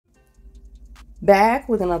Back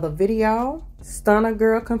with another video. Stunna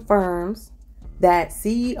girl confirms that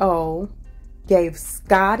CEO gave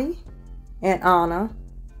Scotty and Ahna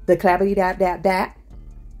the clappity dap dap dap.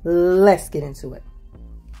 Let's get into it.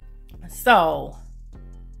 So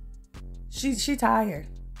she tired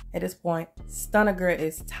at this point. Stunna girl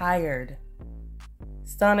is tired.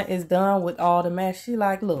 Stunna is done with all the mess. She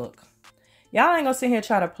like, look, y'all ain't gonna sit here and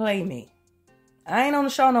try to play me. I ain't on the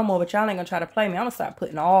show no more, but y'all ain't gonna try to play me. I'm gonna start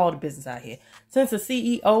putting all the business out here. Since the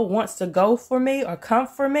CEO wants to go for me or come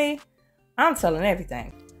for me, I'm telling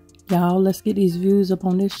everything. Y'all, let's get these views up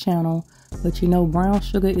on this channel. But you know, brown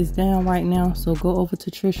sugar is down right now, so go over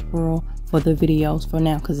to Trish World for the videos for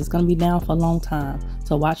now, because it's gonna be down for a long time.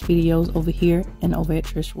 So watch videos over here and over at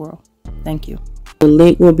Trish World. Thank you. The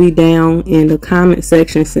link will be down in the comment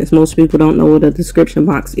section, since most people don't know what a description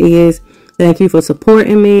box is. Thank you for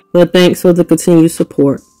supporting me, but thanks for the continued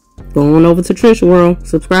support. Go on over to Trish World,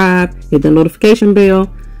 subscribe, hit the notification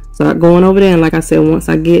bell, start going over there. And like I said, once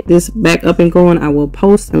I get this back up and going, I will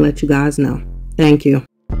post and let you guys know. Thank you.